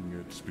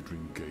hanging edge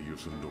between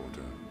chaos and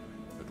order,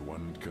 that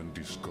one can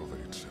discover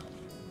itself.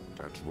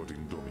 That's what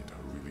Indomita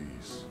really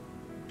is.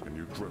 Can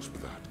you grasp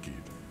that,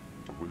 kid?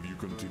 Or will you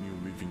continue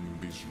living in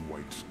this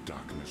white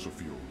darkness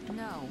of yours?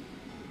 No.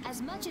 As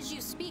much as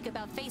you speak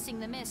about facing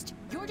the mist,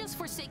 you're just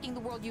forsaking the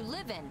world you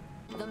live in.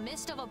 The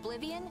Mist of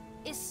Oblivion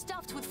is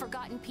stuffed with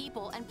forgotten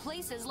people and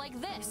places like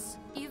this.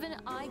 Even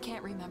I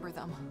can't remember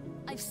them.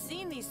 I've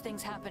seen these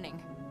things happening.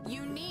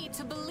 You need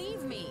to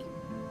believe me.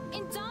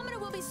 Indomita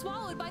will be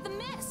swallowed by the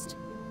mist.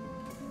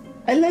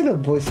 I like the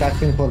voice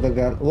acting for the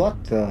girl.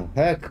 What the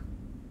heck? It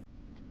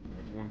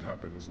won't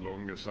happen as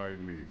long as I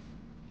live.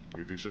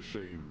 It is a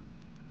shame.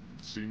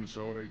 It seems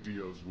our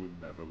ideals will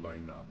never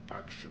line up.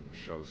 Action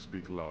shall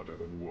speak louder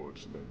than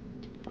words then.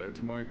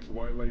 Let my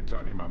Twilight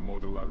anima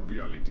model a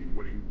reality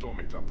where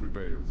Indomita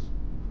prevails.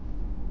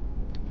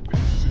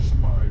 This is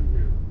my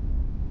will.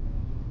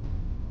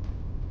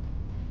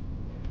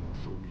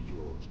 Show me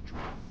yours,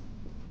 Juno.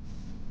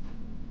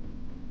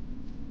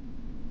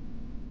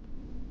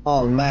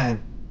 Oh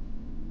man.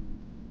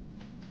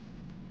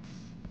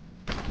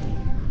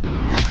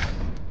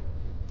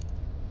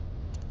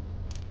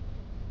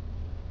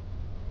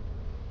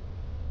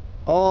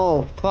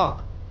 Oh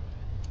fuck.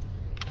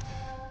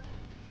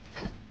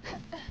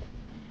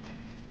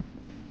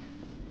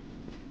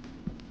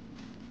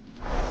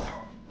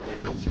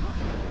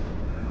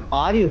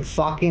 Are you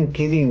fucking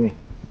kidding me?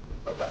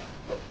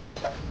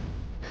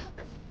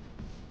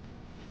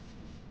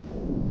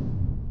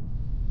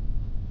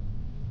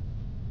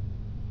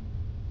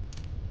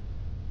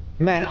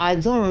 Man, I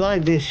don't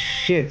like this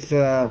shit,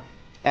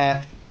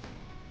 F.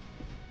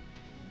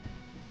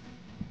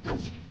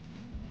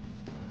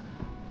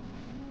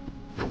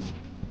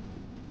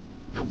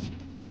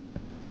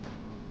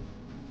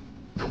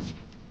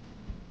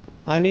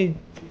 I need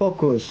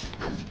focus.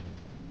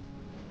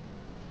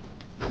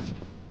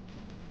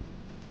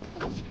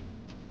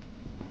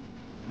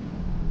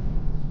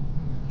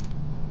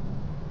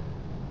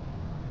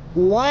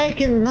 Why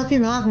can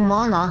nothing have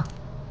mana?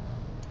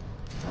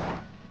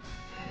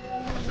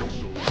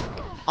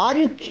 Are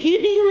you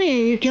kidding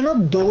me? You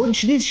cannot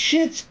dodge this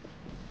shit?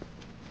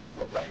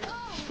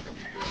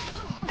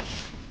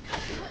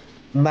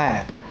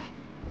 Man.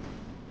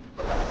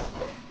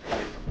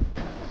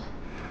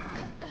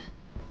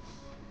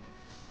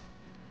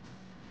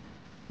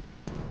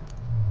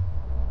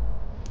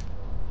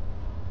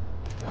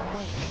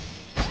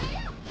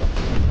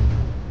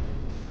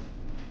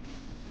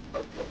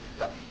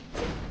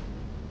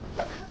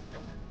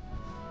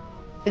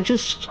 I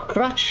just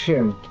scratched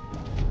him.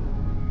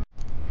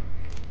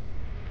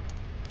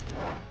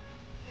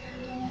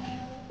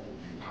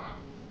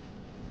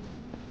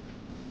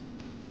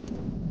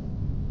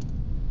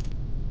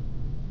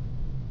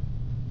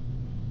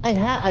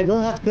 I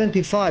don't have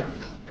 25.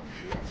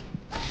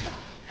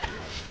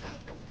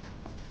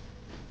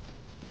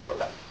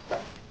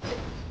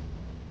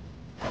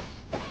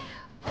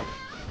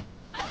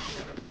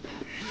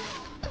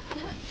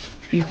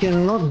 You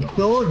cannot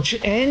dodge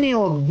any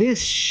of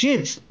this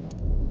shit.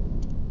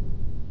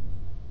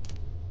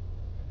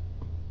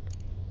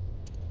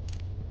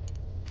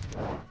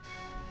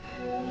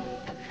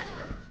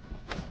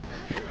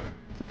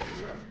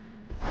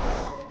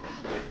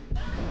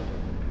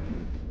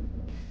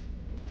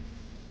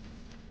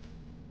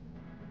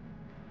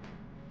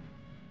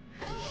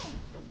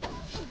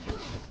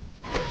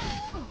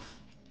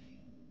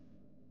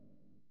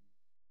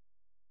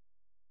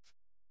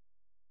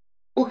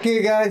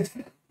 Okay, guys.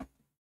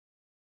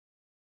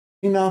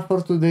 Enough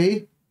for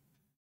today.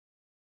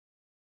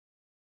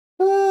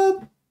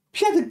 Yeah,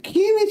 the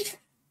game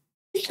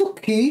it's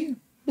okay.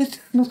 It's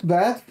not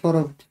bad for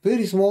a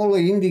very small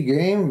indie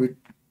game with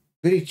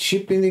very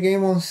cheap indie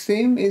game on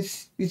Steam.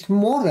 It's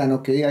more than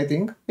okay, I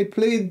think. I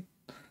played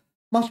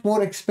much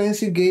more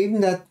expensive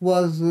game that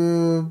was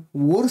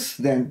worse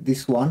than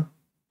this one.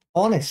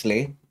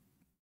 Honestly,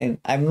 and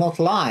I'm not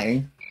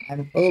lying.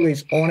 I'm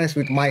always honest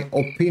with my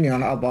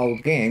opinion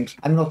about games.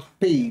 I'm not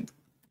paid,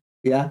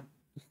 yeah,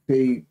 to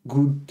say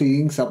good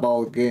things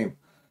about game.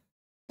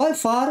 By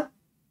far,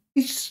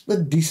 it's a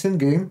decent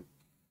game.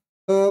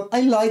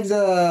 I like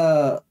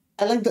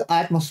the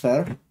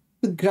atmosphere.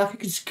 The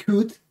graphic is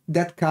cute.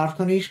 That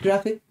cartoonish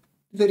graphic,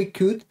 very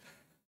cute.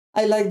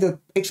 I like the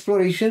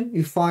exploration.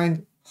 You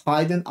find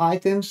hidden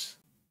items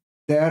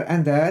there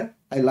and there.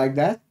 I like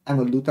that. I'm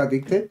a loot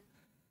addicted.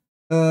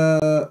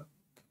 Uh,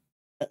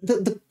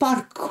 the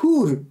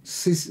parkour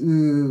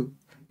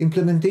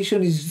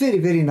implementation is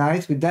very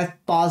nice with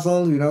that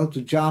puzzle. You know,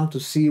 to jump to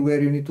see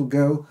where you need to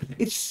go.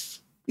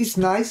 It's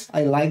nice.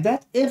 I like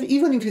that.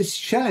 Even if it's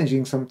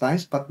challenging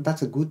sometimes, but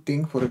that's a good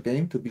thing for a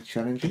game to be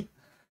challenging.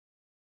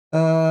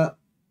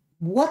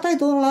 What I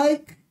don't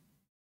like,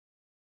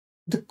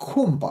 the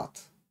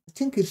combat. I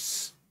think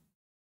it's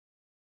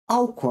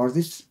awkward.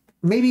 It's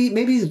maybe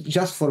it's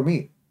just for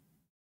me.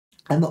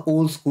 I'm an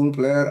old school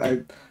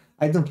player.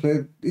 I don't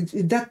play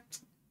that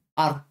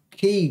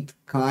arcade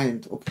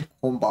kind of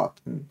combat.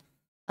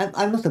 And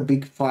I'm not a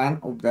big fan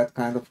of that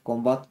kind of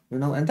combat, you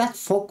know, and that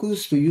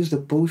focus to use the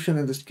potion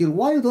and the skill.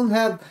 Why you don't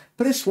have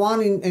press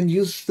 1 and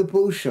use the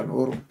potion,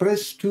 or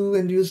press 2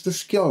 and use the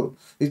skill?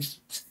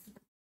 It's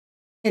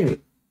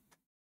anyway.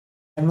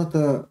 I'm not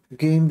a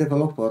game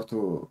developer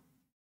to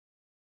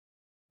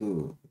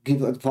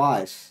give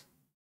advice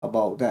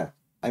about that.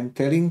 I'm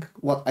telling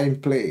what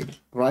I'm playing,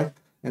 right?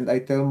 And I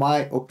tell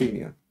my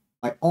opinion,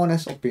 my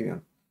honest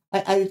opinion.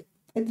 I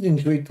didn't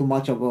enjoy too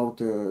much about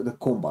the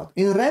combat.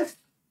 In rest,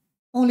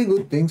 only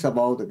good things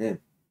about the game.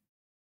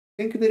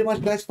 Thank you very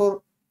much, guys,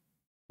 for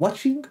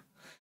watching.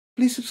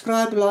 Please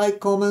subscribe, like,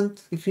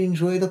 comment if you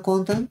enjoy the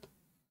content,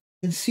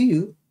 and see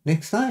you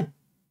next time.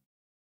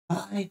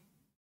 Bye.